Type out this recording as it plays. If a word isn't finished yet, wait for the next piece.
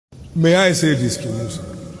May I say this to you, sir?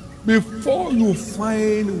 Before you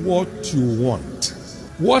find what you want,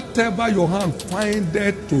 whatever your hand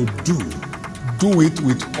findeth to do it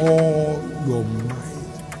with all your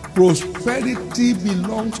might. Prosperity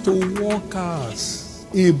belongs to workers.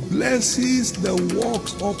 It blesses the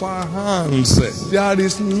works of our hands. There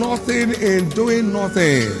is nothing in doing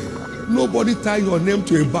nothing. Nobody tie your name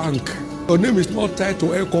to a bank. Your name is not tied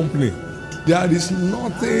to a company. There is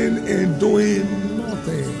nothing in doing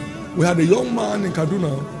nothing. We had a young man in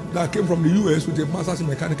Kaduna that came from the US with a master's in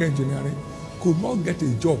mechanical engineering, could not get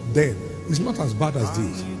a job then. It's not as bad as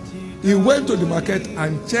this. He went to the market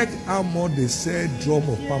and checked how much they sell drum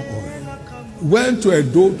of palm oil. Went to a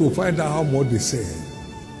door to find out how much they sell.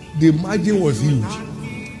 The margin was huge.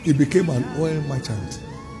 He became an oil merchant.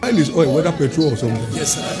 Oil is oil, whether petrol or something.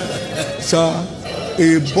 Yes, sir. Sir,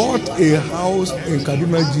 he bought a house in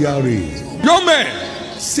Kaduna GRA. Young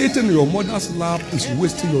man, sitting in your mother's lap is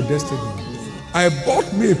wasting your destiny. I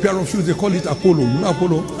bought me a pair of shoes, they call it Apollo. You know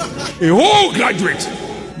Apollo? A whole graduate.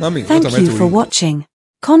 Nami, Thank you for watching.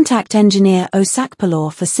 Contact Engineer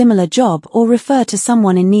Osakpalor for similar job or refer to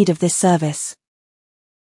someone in need of this service.